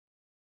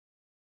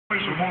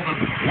for more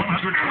than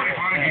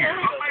 125 years.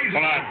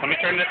 Hold on, let me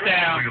turn this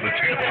down.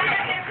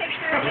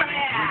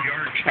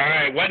 All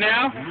right, what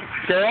now?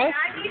 Girls?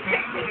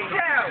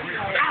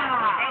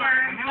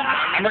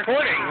 I'm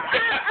recording.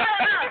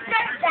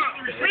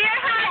 We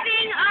are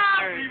having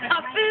a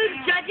food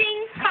judging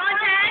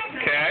contest.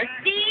 Okay.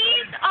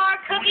 These are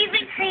cookies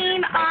and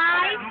cream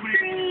ice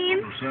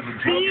cream.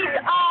 These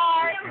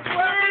are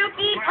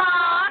Spooky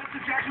Pop.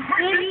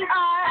 These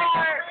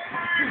are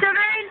sugar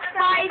and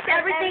spice.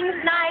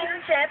 Everything's nice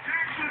chips.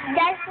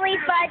 Nestle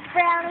Fudge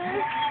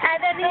Brownies. And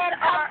then these are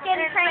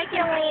Pumpkin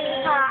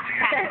Frankenweenie Pop.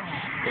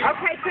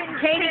 Okay, couldn't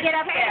Katie get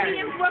up there? And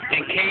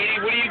Katie,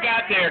 what do you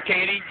got there,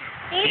 Katie?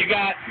 You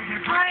got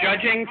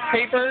judging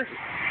paper?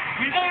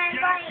 And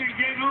like,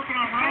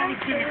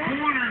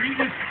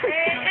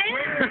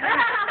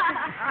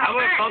 I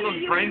would have called those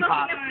brain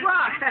pops.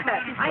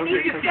 I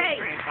need your face.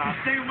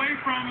 Stay away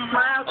from them.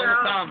 Smile,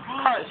 girl.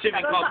 It should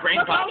be called brain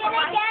what pops. we're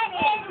gonna get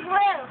is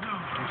glue.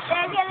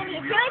 There's gonna be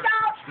 2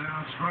 adults,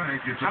 That's right.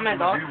 It's I'm an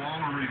adult.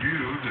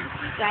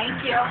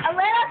 Thank you. a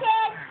little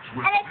kid,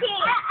 and a teen.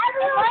 And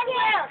 1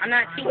 kid. I'm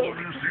not cheating.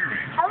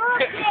 A little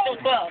kid. Still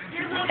 12.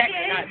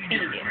 Technically not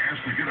cheating.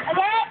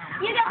 Okay?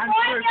 You can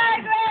pour your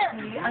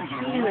glue. I'm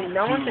cheating.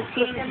 No one's a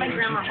cheating in my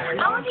grandma. I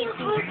want to be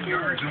spooky.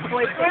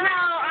 No,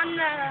 I'm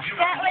the...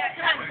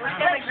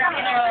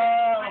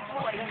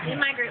 In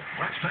my group.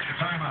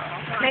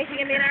 Macy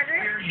gonna be in our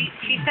group?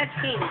 She said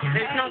team.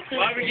 There's no team.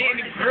 Why are we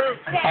getting a group?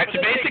 All right, so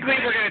basically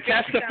we're going to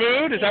test the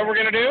food. Is that what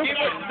we're going to do? Give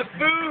us the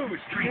food.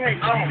 Hey,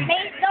 go little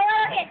kid.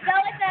 Go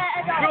with the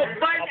adult. We'll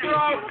fight for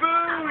our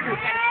food.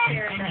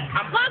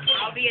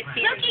 I'll be a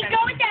team. Loki, go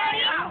with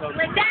Daddy.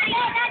 With Daddy. All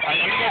right,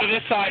 let me go to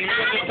this side. Let me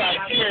go to this side.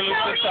 Here, look to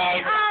this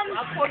side.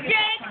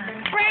 Jake,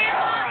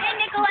 Grandma, and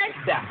Nicholas,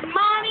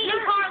 Mommy,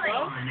 and Carly.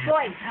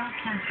 Boys.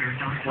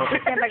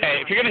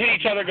 Hey, if you're going to hit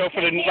each other, go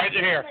for the right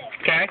here.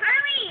 Okay?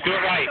 Do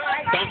it right.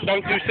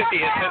 Don't do sissy.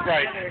 It's it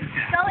right.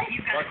 Go with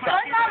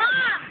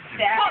Mom.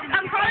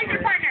 I'm Carly's your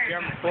partner.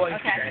 Okay.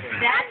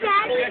 That's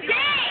Daddy.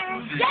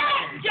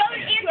 Jake,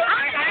 Joey, and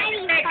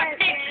Carly.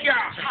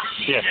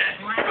 Yes.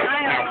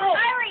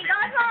 Carly, go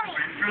with Mommy.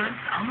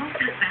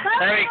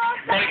 All right,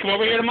 come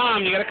over here to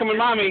Mom. You got to come with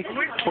Mommy.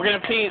 We're going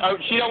to team. Oh,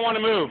 she don't want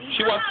to move.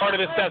 She wants part of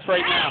this test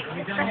right now.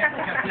 Carly,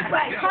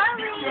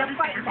 now,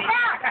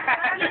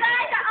 you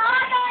guys are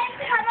all going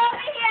to come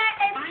over here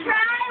and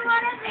try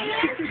one of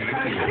these.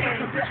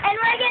 And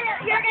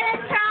you're going to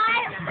try.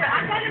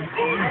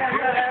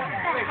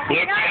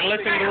 Look, and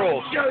listen to the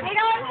rules. You're going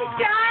to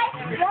try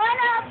one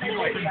of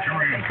these.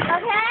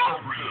 Okay?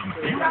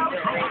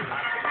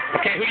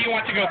 Okay, who do you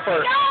want to go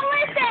first? No,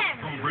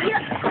 listen.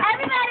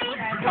 Everybody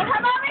can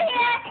come over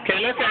here. Okay,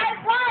 listen. Try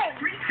one.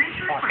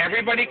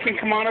 Everybody can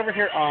come on over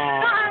here.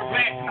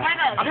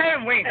 I'm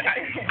having wings.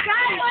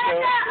 Try one of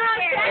the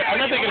I'm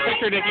not taking a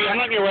picture, Nikki. I'm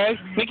not in your way.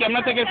 Nikki, I'm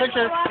not taking a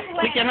picture.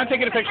 Nikki, I'm not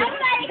taking a picture.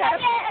 Everybody come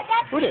get a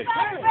Who did?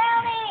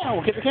 brownie. Oh,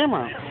 we'll get the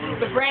camera.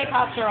 The brain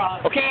pops are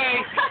off.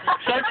 Okay,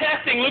 start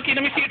testing. Lucky,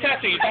 let me see you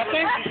testing. You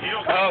testing?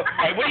 Oh, all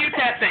right, what are you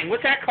testing?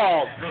 What's that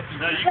called?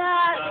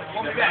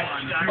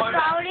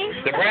 Brownie.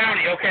 The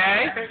brownie,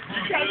 okay.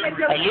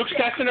 Luke's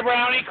testing the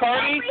brownie.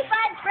 Carly? Nestle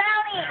Fudge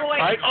Brownie. All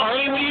right,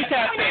 Carly, what are you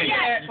testing?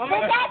 The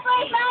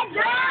Nestle Fudge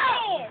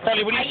Brownie.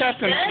 Carly, what are you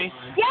testing, Nikki?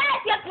 Yes,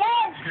 you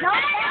can. No,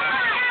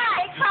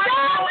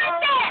 go with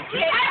it.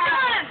 Everyone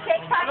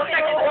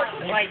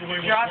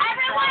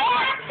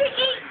has to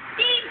eat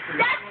these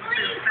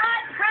Nestle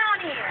Fudge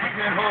Brownies.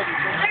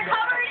 They're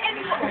covered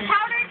in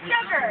powdered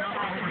sugar.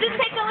 Just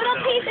take a little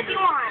piece if you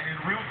want.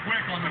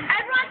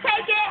 Everyone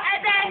take it,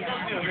 and then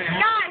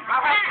guys,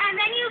 and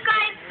then you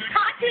guys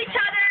talk to each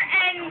other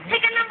and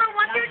pick a number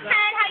 1 through 10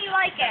 how you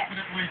like it.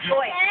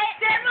 Okay?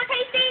 Did everyone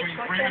taste these?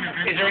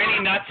 Is there any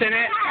nuts in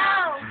it?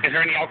 No. Is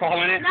there any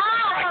alcohol in it? No.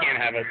 I can't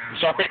have it.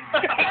 Sorry.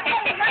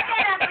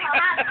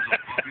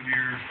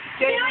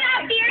 Do you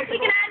have beer so you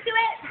can add to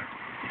it?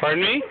 Pardon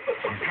me?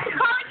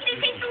 Colin, can you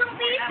taste a little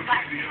piece?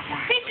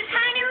 Taste a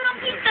tiny little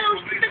piece so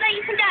that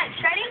you can judge.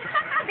 Ready?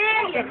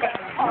 There you go.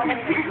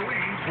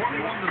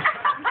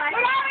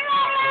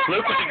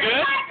 Luke, was it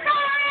good?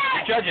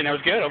 You're judging. That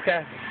was good.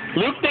 Okay.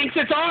 Luke thinks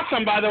it's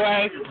awesome, by the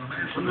way.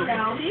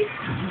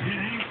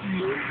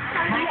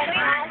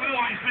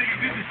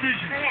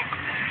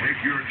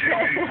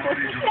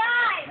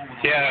 Guys,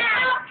 Yeah.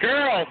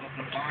 Girls.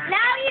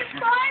 now you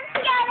form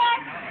together,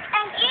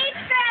 and each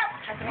group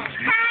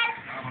has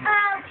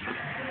 6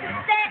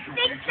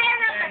 their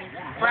numbers.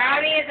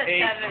 Brownie is a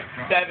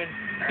 7,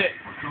 6.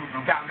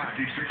 Got mine.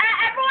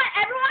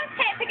 Everyone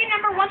pick a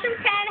number 1 through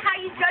 10 how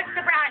you judge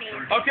the brownies.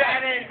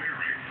 Okay.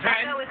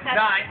 10, 9, 8, 7. All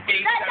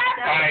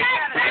right.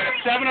 We got a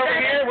 7 over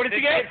here. What did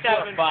you get?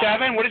 7.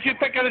 7. What did you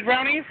pick on the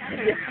brownies?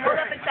 Hold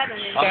up at 7.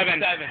 7.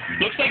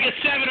 Looks like a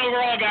 7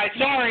 overall, guys.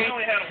 Sorry.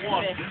 only had 1.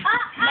 Mom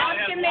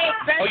can make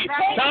Oh,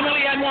 Tom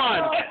only had 1.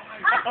 wait,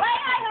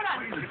 hold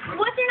on.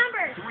 What's your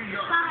number?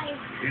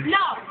 5.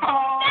 No.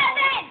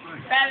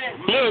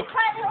 7. Luke,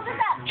 Carly, hold this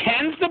up.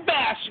 10's the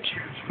best.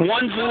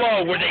 1's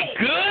low. Were they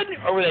good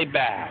or were they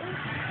bad?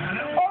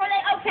 Or were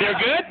they okay? They're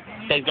good?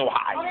 Say go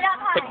high.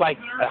 Pick like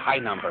a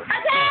high number.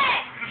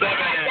 Okay. 7.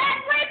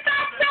 That's with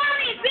five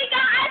brownies. We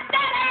got a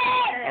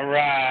 7. All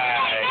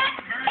right.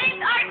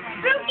 It's our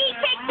spooky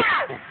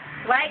TikTok.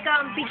 Like,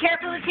 be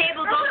careful of the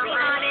table, don't lean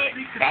on it.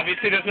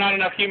 Obviously, there's not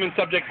enough human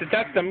subjects to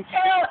test them. It's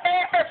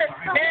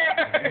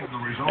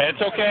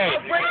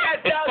okay.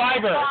 It's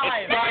fiber.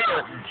 It's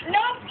fiber.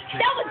 Nope,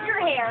 that was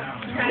your hair.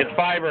 It's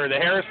fiber. The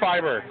hair is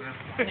fiber.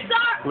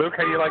 Sorry. Luke,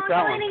 how do you like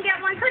that I one? didn't get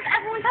one because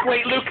everyone's having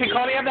Wait, Luke, can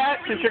Connie have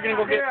that since you're going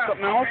to go get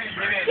something else?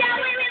 Yeah,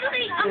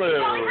 wait. Blue.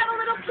 Connie have a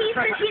little piece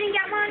and she didn't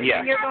get one?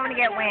 Yeah. You're going to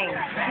get wings.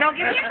 No,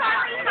 give me a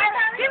pop.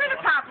 Give me the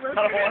pop, Luke.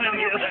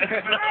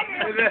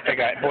 Hey,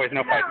 guys, boys,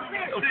 no fight.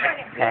 All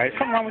right,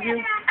 something wrong with you?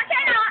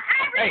 Okay, now,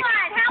 Hey,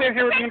 everyone, sit help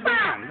here with me me. pick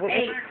pop.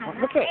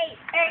 What's it?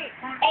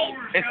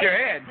 8. It's your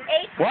head.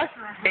 8. What?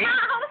 8?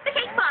 How was the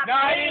cake pop? 9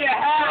 and a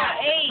half.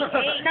 8. 8.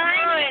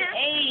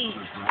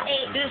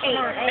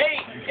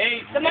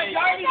 The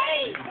majority is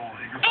 8. 8.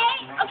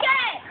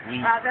 Okay.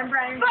 Then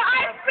Brian. For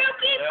our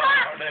spooky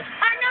pop,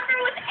 our number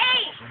was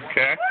 8.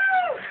 Okay.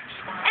 Woo!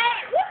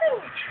 8. Woo!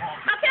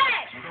 Okay.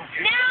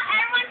 Now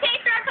everyone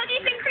taste our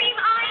cookies and cream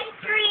ice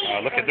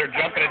cream. Look at they're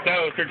jumping at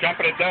those. They're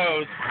jumping at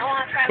those. I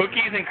want to try.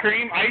 Cookies and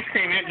cream, ice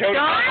cream. Aunt Jody,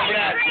 over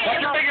that. Watch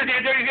your fingers,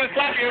 Aunt Jody's gonna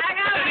slap you.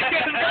 She's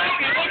getting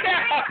crazy. Look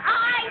out.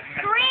 Ice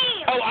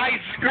cream. Oh,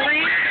 ice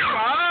cream.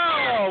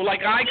 Oh,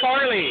 like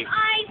iCarly.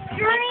 Ice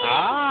cream.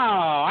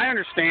 Oh, I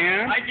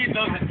understand. I keep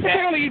those at What the 10.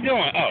 hell are you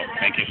doing? Oh,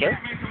 thank you, sir.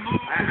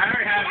 I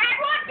already have it.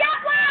 Everyone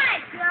got one.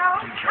 Ice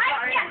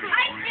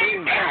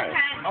cream.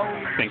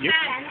 Thank you.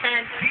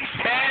 10.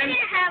 10.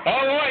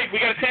 Oh, wait, we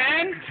got a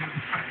 10?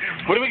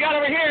 What do we got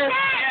over here?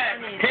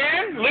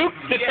 10? Luke,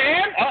 the 10?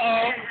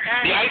 Uh-oh.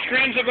 The ice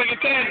creams look like a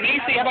 10.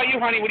 Niecy, how about you,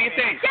 honey? What do you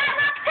think? That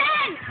was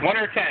 10. 1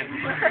 or 10?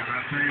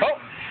 Oh,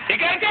 he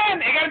got a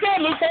 10. He got a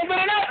 10. Luke's holding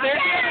it up. There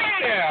she is.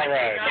 Yeah, all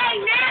right. Okay,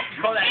 next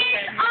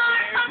is our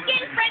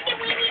pumpkin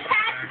Frankenweenie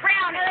patch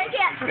brown.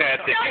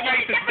 That's it. Get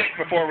nice and thick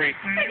before we...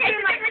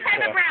 Different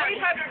type of brown. It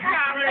has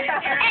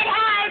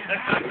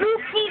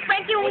spooky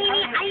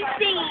Frankenweenie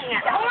icing.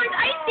 Orange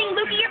icing.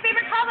 Luke, your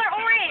favorite color,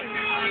 orange.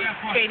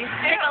 Take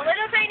a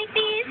little tiny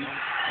piece.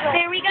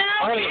 There we go.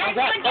 Carly, how's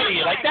that? Carly,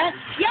 you like that?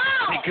 Yo,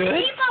 Is it good?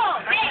 people.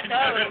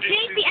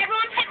 JC,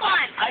 everyone pick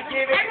one. I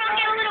gave it. Everyone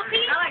get a little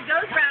piece. I like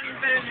those brownies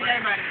better than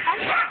anybody.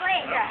 Exactly.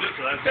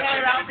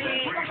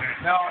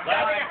 No,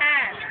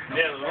 yeah,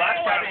 the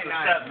last time it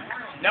was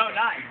 7. No, 9.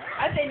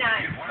 I say 9. 9.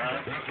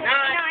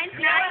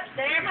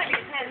 There might be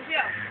 10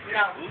 too.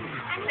 No.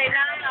 I say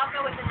 9. I'll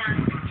go with the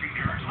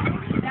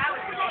 9. That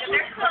was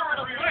they're still a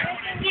little more.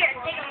 Here,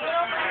 take a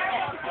little bit.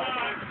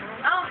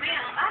 Oh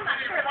man, I'm not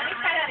sure. Let me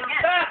try that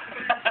again.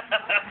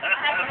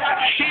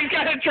 She's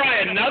got to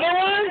try another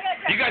one?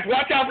 You guys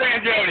watch out for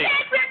Aunt Jody.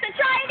 We have to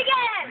try it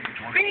again.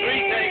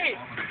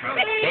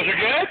 Those are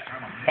good?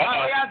 Oh,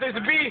 Uh-oh. yeah, there's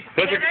a B.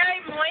 Those are... very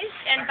moist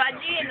and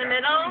fudgy in the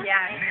middle. Yeah,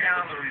 I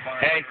know.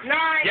 Hey, 9.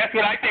 guess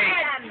what I think?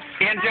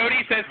 Aunt Jody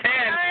says 10.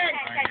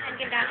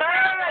 Okay,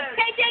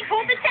 Jake,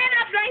 hold the 10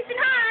 up nice and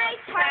high.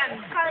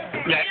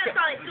 Yeah. Just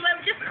look,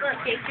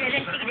 Jake, and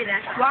then she can do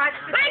that. Watch.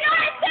 I know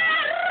it's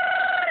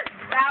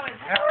 10! That was.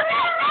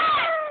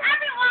 Everyone!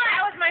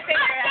 That was my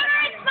favorite. Sugar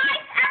and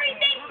spice,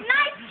 everything's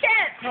nice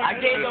chips. I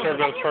gave Let's those.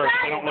 serve those first.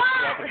 I don't look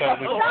too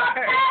appetizing. Salt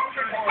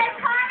and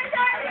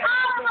Parmesan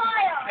olive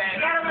oil.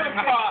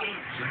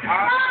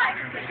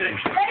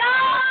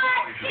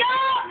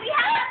 We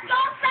have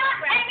salsa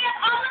and we have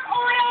olive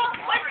oil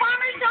with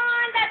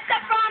Parmesan that's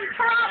from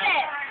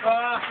Promise.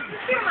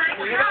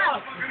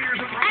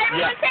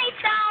 Everyone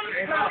taste them.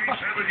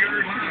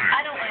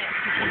 I don't want it.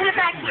 Put it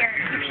back here.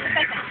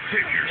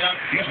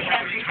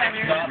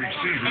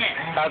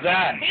 How's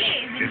that?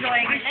 He's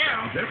enjoying it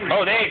now.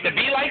 Oh, the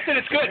bee likes it.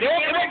 It's good. It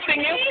won't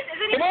sting you.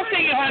 It won't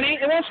sting you, honey.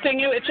 It won't sting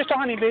you. It's just a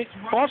honeybee. It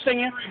won't sting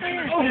you.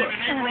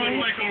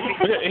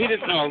 He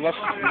didn't know. Let's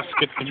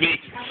get the bee.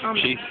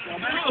 This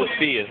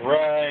bee is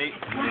right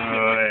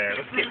there.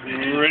 Let's get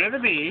rid of the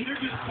bee.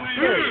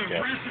 There we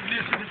go.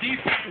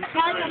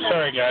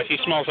 Sorry, guys. He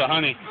smells the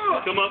honey.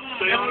 Come up,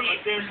 stay on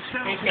like this.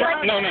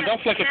 No,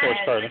 don't flick it towards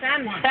Carly.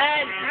 10.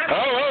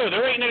 Oh,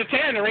 they're rating it a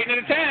 10. They're rating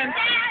it a 10. 10. All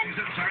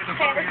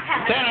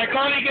right,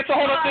 Carly gets a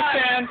hold of this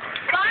 10.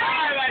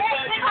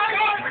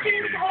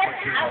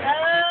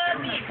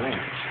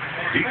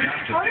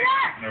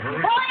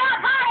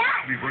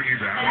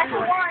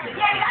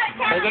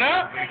 Hold it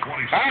up.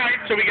 All right,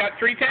 so we got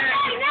 3 10s. Hey,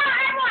 now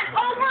everyone,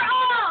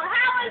 overall,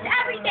 how is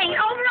everything?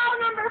 Overall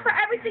number for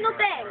every single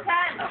thing. 10.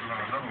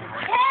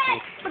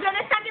 Hey, we're gonna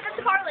this time give it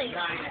to Carly.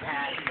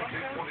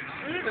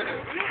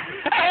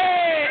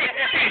 Hey!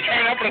 He's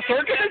coming up in a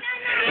circus?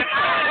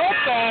 What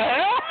the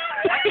hell?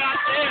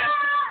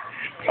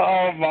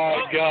 Oh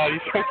my God! He's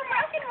I've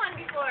broken one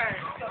before.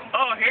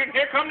 Oh,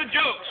 here come the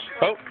jokes.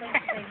 Oh.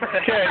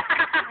 Okay.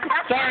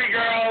 Sorry,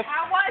 girls.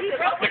 How was it?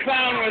 The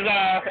clown was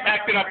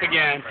acting up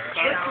again.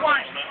 Which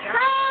one?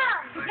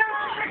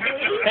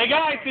 Hey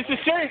guys, this is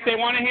serious. They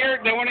want to hear.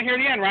 They want to hear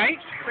the end, right?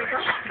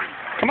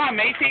 Come on,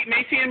 Macy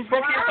and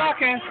Brooke, you're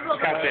talking.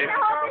 Got it.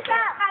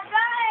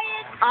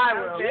 I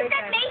will. You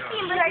said Macy.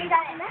 meeting, but are you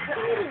guys next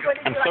meeting?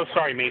 I'm so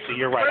sorry, Macy.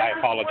 You're right. I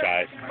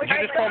apologize. Did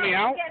you just call me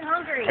out?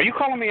 Are you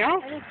calling me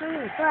out?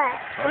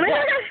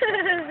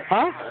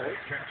 Huh?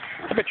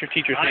 I bet your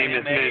teacher's name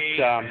is Miss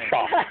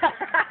Shaw.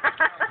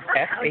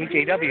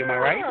 S-H-A-W, am I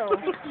right?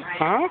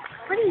 Huh?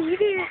 What do you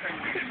do?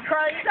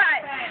 Carl, you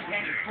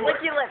got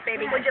lick your lip,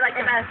 baby. Would you like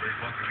the best?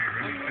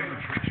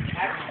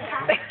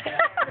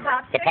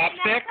 The pop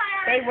stick?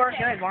 They were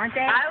good, weren't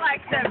they? I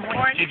like them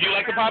orange. Did you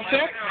like the pop stick?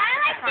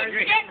 I like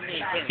the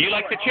chips. You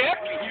like the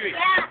chips?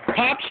 Yeah.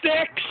 Pop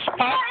sticks?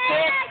 Pop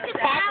sticks?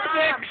 Pop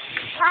sticks?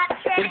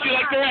 What did you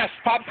like the rest?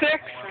 Pop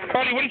sticks?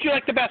 Tony, what did you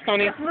like the best,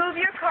 Tony? Move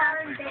your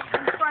car and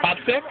Pop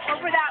sticks?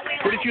 over that way.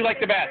 What did you like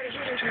the best?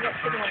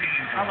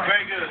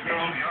 Very good,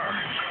 girl.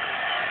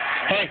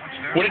 Hey,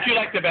 what did you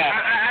like the best?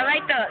 I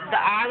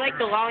like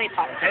the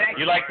lollipop.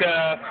 You like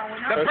the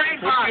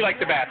brain what pop. did you like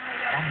the best?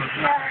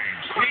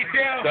 Me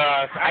too.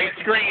 The ice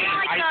cream.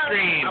 Ice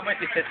cream. I'm with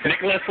you, sister.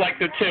 Nicholas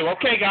liked it too.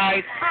 Okay,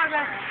 guys.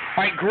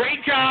 All right,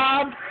 great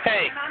job.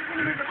 Hey.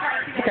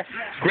 Okay.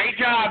 Great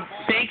job.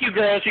 Thank you,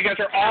 girls. You guys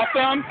are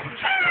awesome.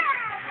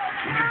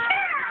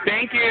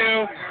 Thank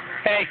you.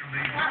 Hey,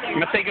 I'm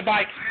going to say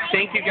goodbye.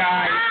 Thank you,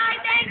 guys. Bye,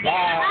 thank you.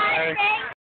 Bye. Bye, thank